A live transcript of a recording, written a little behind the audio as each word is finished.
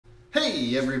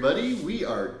Hey everybody, we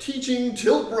are teaching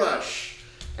Tilt Brush.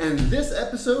 And this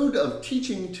episode of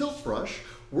Teaching Tilt Brush,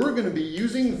 we're going to be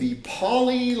using the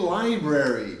Poly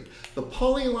Library. The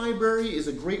Poly Library is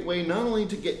a great way not only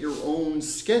to get your own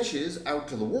sketches out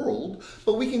to the world,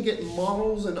 but we can get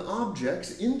models and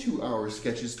objects into our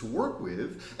sketches to work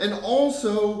with, and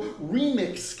also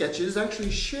remix sketches,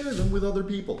 actually share them with other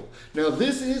people. Now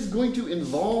this is going to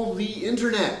involve the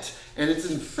internet, and it's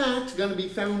in fact going to be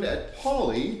found at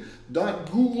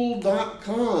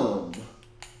poly.google.com.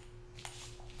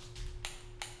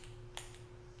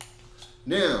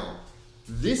 Now,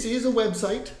 this is a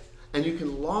website, and you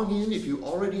can log in if you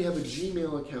already have a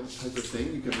Gmail account type of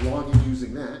thing. You can log in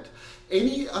using that.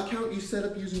 Any account you set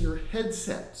up using your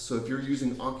headset, so if you're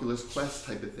using Oculus Quest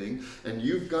type of thing, and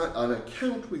you've got an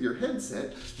account with your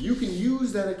headset, you can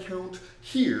use that account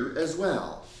here as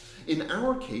well. In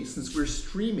our case, since we're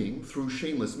streaming through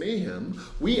Shameless Mayhem,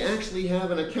 we actually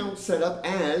have an account set up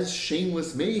as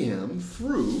Shameless Mayhem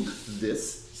through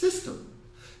this system.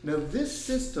 Now this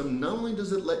system, not only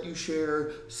does it let you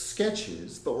share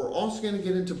sketches, but we're also going to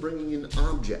get into bringing in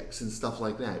objects and stuff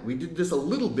like that. We did this a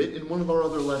little bit in one of our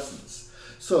other lessons.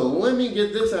 So let me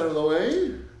get this out of the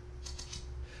way.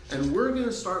 And we're going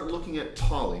to start looking at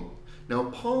Poly. Now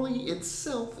Poly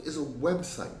itself is a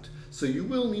website. So you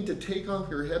will need to take off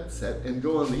your headset and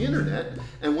go on the internet.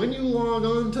 And when you log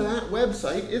on to that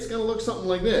website, it's going to look something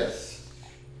like this.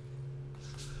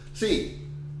 See,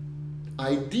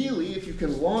 ideally, if you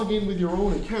can log in with your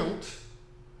own account,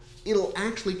 it'll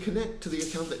actually connect to the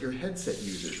account that your headset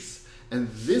uses. And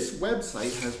this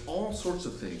website has all sorts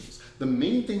of things. The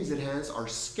main things it has are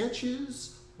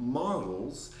sketches,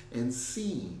 models, and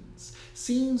scenes.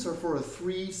 Scenes are for a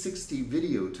 360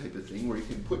 video type of thing where you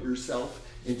can put yourself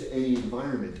into any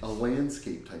environment, a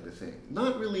landscape type of thing.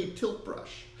 Not really Tilt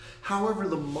Brush. However,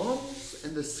 the models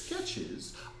and the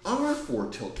sketches are for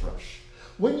Tilt Brush.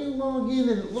 When you log in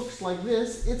and it looks like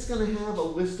this, it's going to have a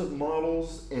list of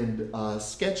models and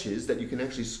sketches that you can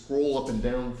actually scroll up and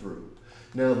down through.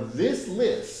 Now this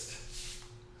list,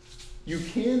 you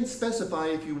can specify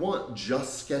if you want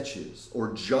just sketches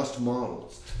or just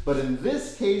models. But in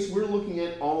this case, we're looking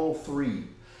at all three.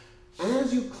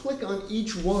 As you click on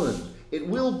each one, it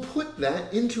will put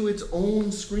that into its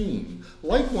own screen.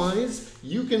 Likewise,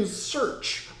 you can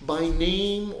search by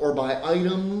name or by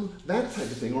item, that type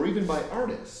of thing, or even by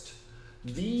artist.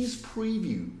 These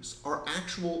previews are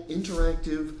actual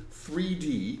interactive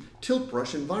 3D tilt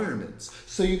brush environments.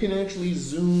 So you can actually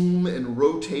zoom and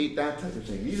rotate, that type of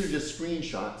thing. These are just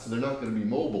screenshots, so they're not going to be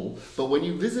mobile. But when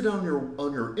you visit on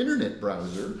your internet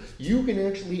browser, you can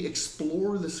actually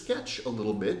explore the sketch a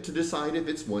little bit to decide if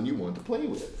it's one you want to play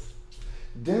with.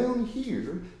 Down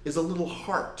here is a little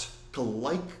heart to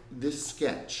like this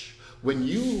sketch. When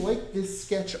you like this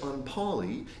sketch on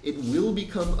Poly, it will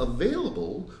become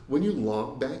available when you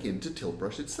log back into Tilt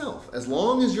Brush itself. As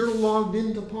long as you're logged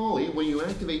into Poly, when you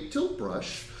activate Tilt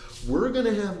Brush, we're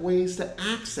going to have ways to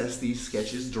access these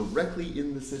sketches directly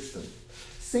in the system.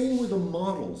 Same with the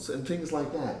models and things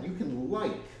like that. You can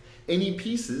like any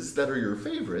pieces that are your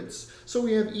favorites, so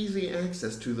we have easy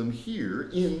access to them here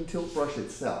in Tilt Brush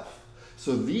itself.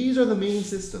 So these are the main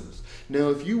systems. Now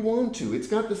if you want to, it's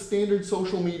got the standard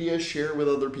social media, share with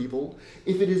other people.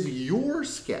 If it is your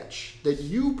sketch that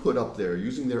you put up there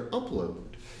using their upload,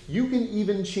 you can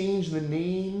even change the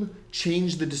name,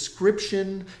 change the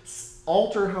description,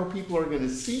 alter how people are going to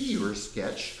see your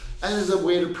sketch as a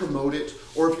way to promote it,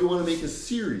 or if you want to make a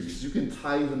series, you can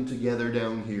tie them together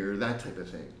down here, that type of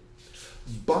thing.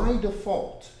 By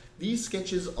default, these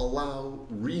sketches allow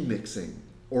remixing,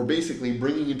 or basically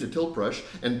bringing into Tilt Brush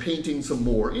and painting some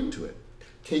more into it,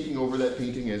 taking over that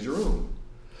painting as your own.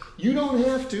 You don't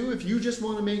have to. If you just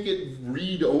want to make it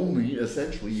read-only,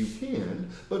 essentially, you can.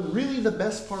 But really the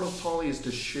best part of Poly is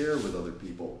to share with other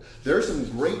people. There are some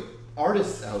great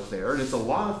artists out there, and it's a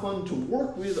lot of fun to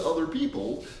work with other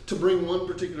people to bring one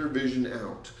particular vision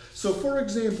out. So for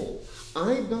example,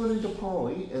 I've gone into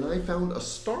Poly and I found a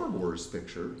Star Wars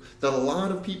picture that a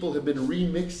lot of people have been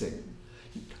remixing.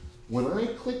 When I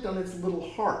clicked on its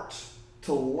little heart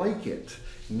to like it,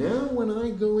 now when I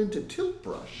go into Tilt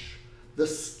Brush, the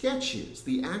sketches,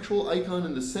 the actual icon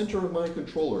in the center of my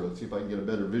controller, let's see if I can get a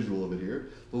better visual of it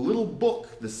here, the little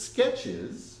book, the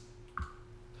sketches,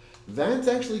 that's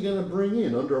actually going to bring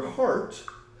in under heart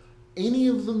any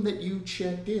of them that you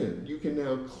checked in. You can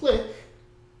now click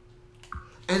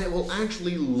and it will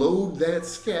actually load that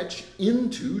sketch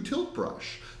into Tilt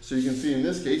Brush. So you can see in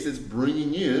this case it's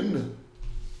bringing in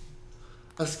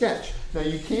a sketch. Now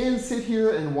you can sit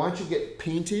here and watch it get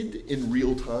painted in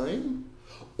real time,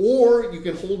 or you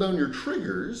can hold down your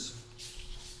triggers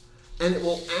and it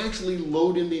will actually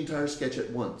load in the entire sketch at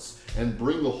once and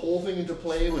bring the whole thing into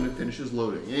play when it finishes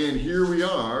loading. And here we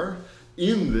are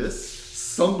in this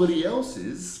somebody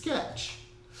else's sketch.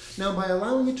 Now, by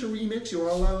allowing it to remix, you are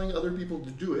allowing other people to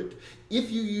do it.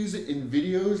 If you use it in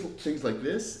videos, things like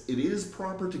this, it is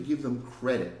proper to give them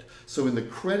credit. So in the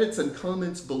credits and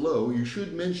comments below, you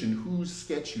should mention whose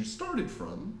sketch you started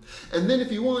from. And then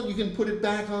if you want, you can put it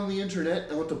back on the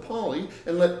internet onto Poly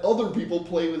and let other people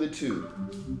play with it too.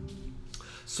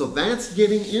 So that's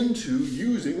getting into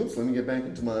using, oops, let me get back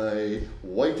into my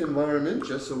white environment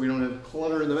just so we don't have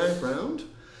clutter in the background.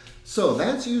 So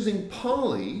that's using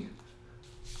Poly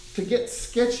to get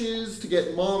sketches, to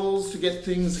get models, to get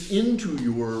things into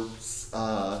your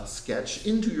sketch,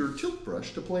 into your tilt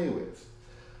brush to play with.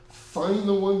 Find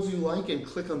the ones you like and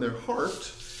click on their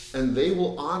heart, and they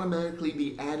will automatically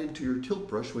be added to your tilt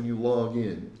brush when you log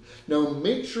in. Now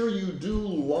make sure you do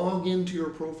log into your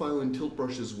profile in tilt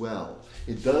brush as well.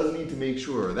 It does need to make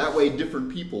sure. That way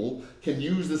different people can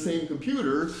use the same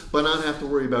computer but not have to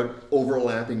worry about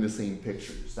overlapping the same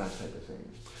pictures, that type of thing.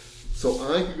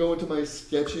 So I could go into my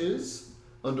sketches,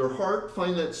 under heart,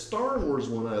 find that Star Wars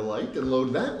one I liked and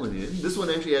load that one in. This one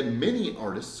actually had many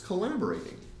artists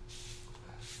collaborating.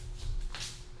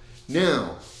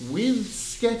 Now, with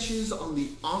sketches on the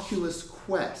Oculus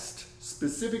Quest,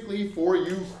 specifically for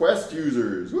you Quest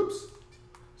users, whoops.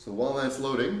 So while that's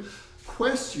loading,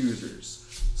 Quest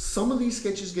users, some of these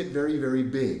sketches get very, very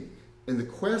big, and the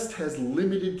Quest has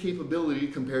limited capability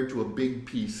compared to a big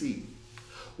PC.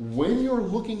 When you're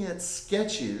looking at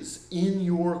sketches in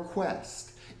your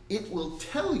Quest, it will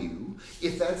tell you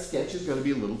if that sketch is going to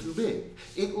be a little too big.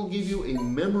 It will give you a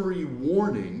memory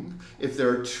warning if there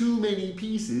are too many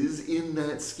pieces in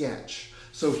that sketch.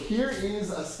 So here is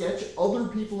a sketch other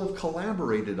people have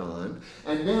collaborated on,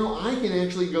 and now I can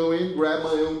actually go in, grab my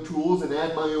own tools, and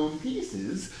add my own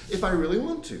pieces if I really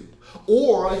want to.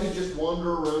 Or I can just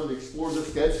wander around and explore the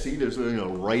sketch, see there's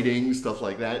writing, stuff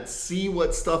like that, see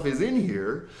what stuff is in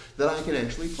here that I can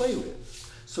actually play with.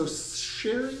 So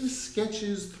sharing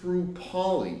sketches through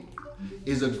Poly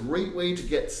is a great way to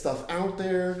get stuff out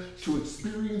there, to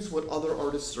experience what other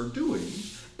artists are doing,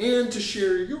 and to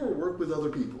share your work with other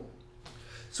people.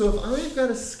 So if I've got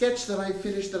a sketch that I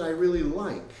finished that I really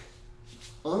like,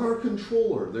 on our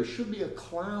controller there should be a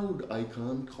cloud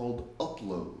icon called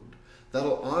Upload.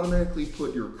 That'll automatically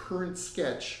put your current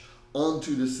sketch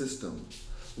onto the system.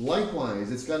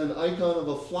 Likewise, it's got an icon of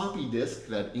a floppy disk,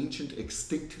 that ancient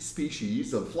extinct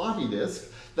species of floppy disk,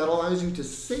 that allows you to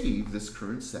save this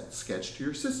current sketch to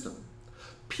your system.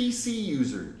 PC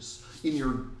users, in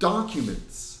your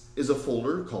Documents is a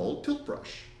folder called Tilt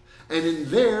Brush. And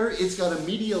in there, it's got a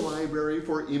media library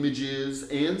for images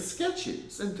and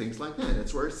sketches and things like that.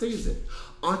 That's where it saves it.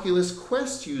 Oculus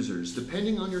Quest users,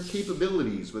 depending on your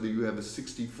capabilities, whether you have a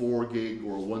 64 gig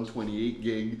or a 128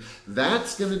 gig,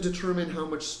 that's going to determine how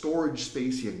much storage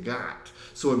space you got.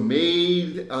 So it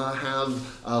may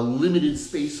have limited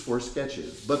space for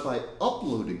sketches, but by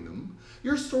uploading them,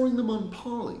 you're storing them on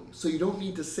Poly, so you don't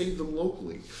need to save them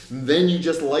locally. And then you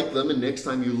just like them, and next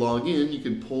time you log in, you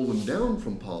can pull them down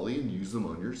from Poly and use them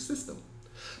on your system.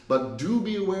 But do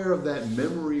be aware of that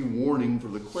memory warning for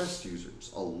the Quest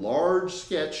users. A large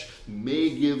sketch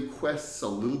may give Quests a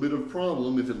little bit of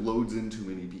problem if it loads in too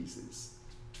many pieces.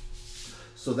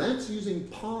 So that's using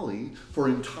Poly for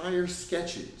entire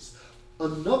sketches.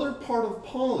 Another part of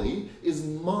Poly is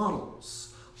models.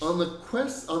 On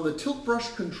the Tilt Brush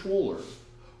controller,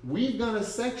 we've got a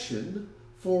section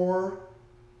for,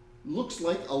 looks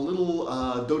like a little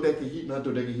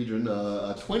dodecahedron,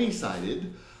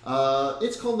 20-sided.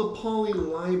 It's called the Poly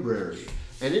Library,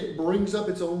 and it brings up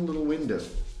its own little window.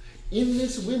 In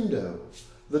this window,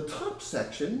 the top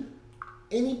section,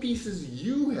 any pieces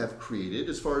you have created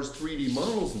as far as 3D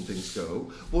models and things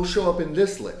go, will show up in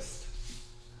this list.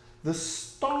 The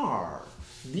star.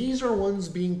 These are ones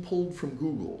being pulled from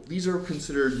Google. These are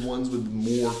considered ones with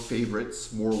more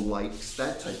favorites, more likes,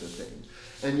 that type of thing.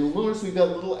 And you'll notice we've got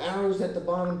little arrows at the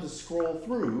bottom to scroll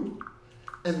through.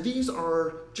 And these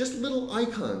are just little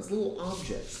icons, little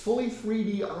objects, fully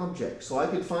 3D objects. So I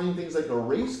could find things like a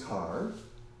race car,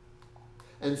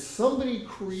 and somebody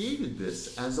created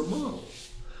this as a model.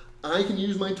 I can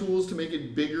use my tools to make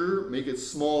it bigger, make it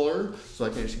smaller, so I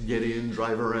can actually get in,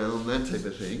 drive around, that type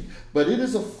of thing. But it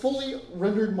is a fully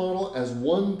rendered model as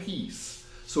one piece.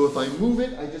 So if I move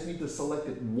it, I just need to select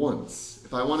it once.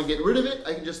 If I want to get rid of it,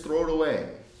 I can just throw it away.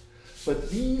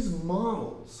 But these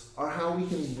models are how we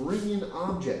can bring in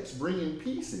objects, bring in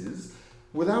pieces,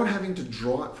 without having to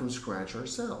draw it from scratch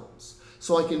ourselves.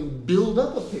 So I can build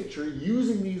up a picture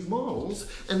using these models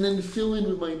and then fill in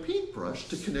with my paintbrush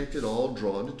to connect it all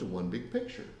drawn into one big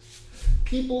picture.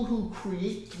 People who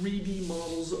create 3D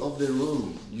models of their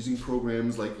own using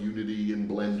programs like Unity and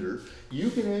Blender, you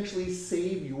can actually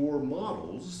save your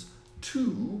models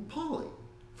to Poly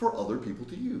for other people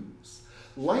to use.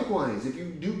 Likewise, if you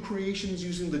do creations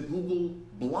using the Google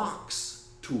Blocks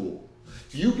tool,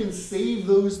 you can save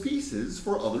those pieces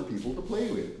for other people to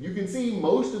play with. You can see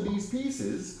most of these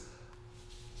pieces,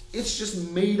 it's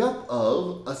just made up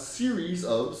of a series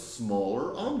of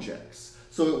smaller objects.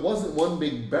 So it wasn't one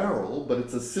big barrel, but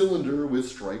it's a cylinder with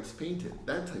stripes painted,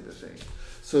 that type of thing.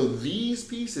 So these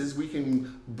pieces we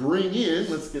can bring in,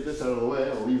 let's get this out of the way,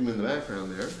 I'll leave them in the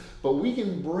background there, but we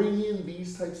can bring in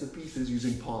these types of pieces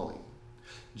using Poly.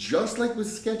 Just like with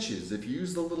sketches, if you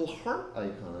use the little heart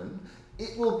icon,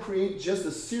 it will create just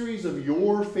a series of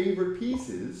your favorite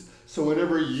pieces, so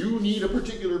whenever you need a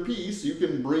particular piece, you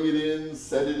can bring it in,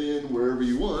 set it in wherever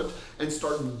you want, and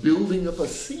start building up a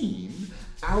scene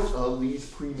out of these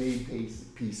pre-made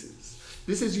pieces.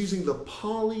 This is using the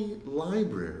Poly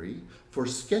library for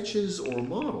sketches or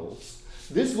models.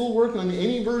 This will work on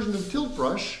any version of Tilt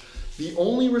Brush. The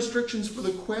only restrictions for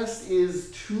the Quest is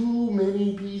too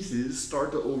many pieces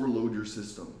start to overload your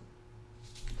system.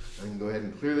 I can go ahead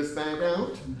and clear this back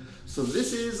out. So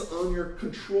this is on your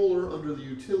controller under the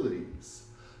utilities.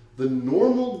 The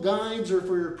normal guides are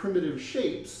for your primitive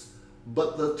shapes,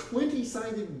 but the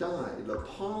 20-sided die, the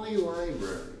Poly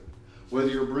library, whether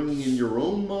you're bringing in your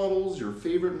own models, your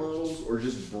favorite models, or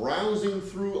just browsing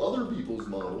through other people's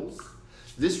models,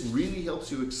 this really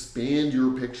helps you expand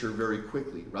your picture very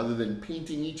quickly. Rather than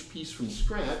painting each piece from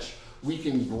scratch, we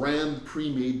can grab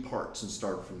pre-made parts and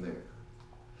start from there.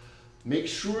 Make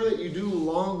sure that you do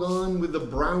log on with the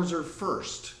browser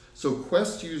first. So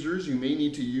Quest users, you may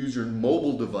need to use your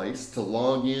mobile device to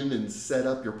log in and set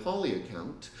up your Poly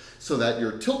account so that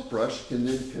your Tilt Brush can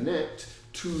then connect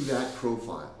to that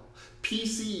profile.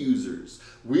 PC users,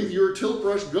 with your Tilt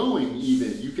Brush going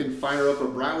even, you can fire up a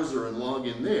browser and log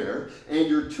in there, and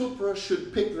your Tilt Brush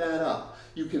should pick that up.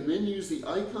 You can then use the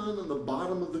icon on the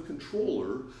bottom of the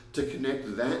controller to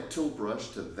connect that Tilt Brush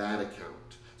to that account.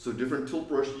 So different Tilt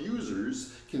Brush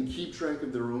users can keep track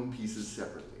of their own pieces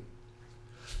separately.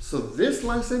 So this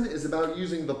lesson is about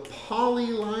using the Poly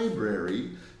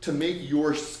library to make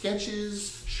your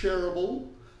sketches shareable,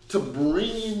 to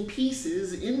bring in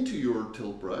pieces into your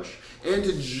Tilt Brush, and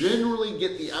to generally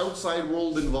get the outside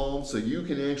world involved so you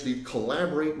can actually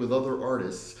collaborate with other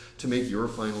artists to make your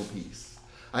final piece.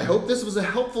 I hope this was a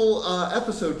helpful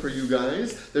episode for you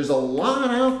guys. There's a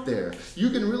lot out there. You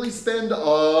can really spend a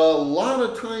lot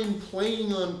of time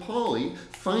playing on Poly,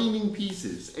 finding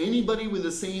pieces. Anybody with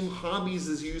the same hobbies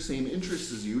as you, same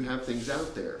interests as you, have things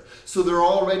out there. So there are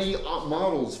already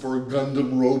models for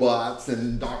Gundam robots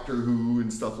and Doctor Who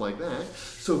and stuff like that.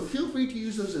 So feel free to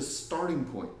use those as starting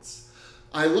points.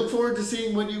 I look forward to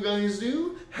seeing what you guys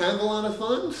do. Have a lot of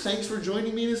fun. Thanks for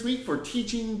joining me this week for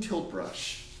Teaching Tilt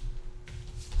Brush.